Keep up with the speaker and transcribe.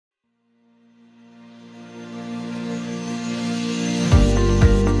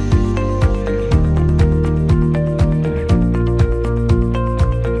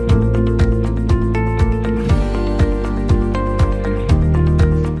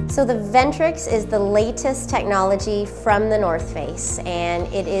So the Ventrix is the latest technology from the North Face, and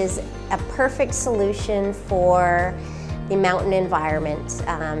it is a perfect solution for the mountain environment.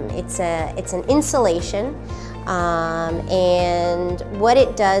 It's an insulation, and what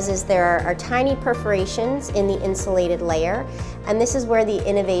it does is there are tiny perforations in the insulated layer, and this is where the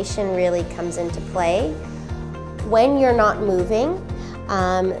innovation really comes into play. When you're not moving,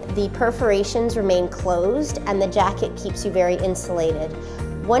 the perforations remain closed and the jacket keeps you very insulated.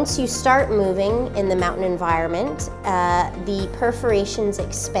 Once you start moving in the mountain environment, the perforations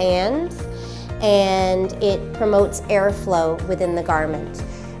expand and it promotes airflow within the garment.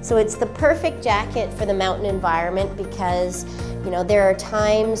 So it's the perfect jacket for the mountain environment because there are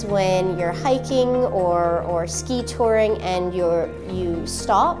times when you're hiking or ski touring and you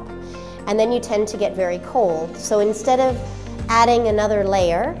stop and then you tend to get very cold. So instead of adding another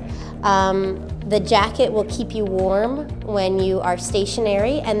layer, the jacket will keep you warm when you are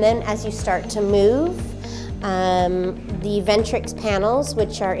stationary, and then as you start to move, the Ventrix panels,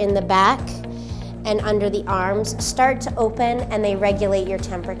 which are in the back and under the arms, start to open and they regulate your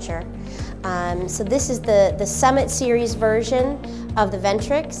temperature. So this is the Summit Series version of the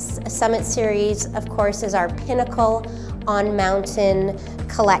Ventrix. Summit Series, of course, is our pinnacle on mountain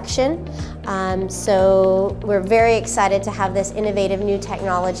collection. So we're very excited to have this innovative new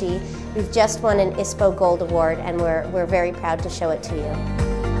technology. We've just won an ISPO Gold Award and we're very proud to show it to you.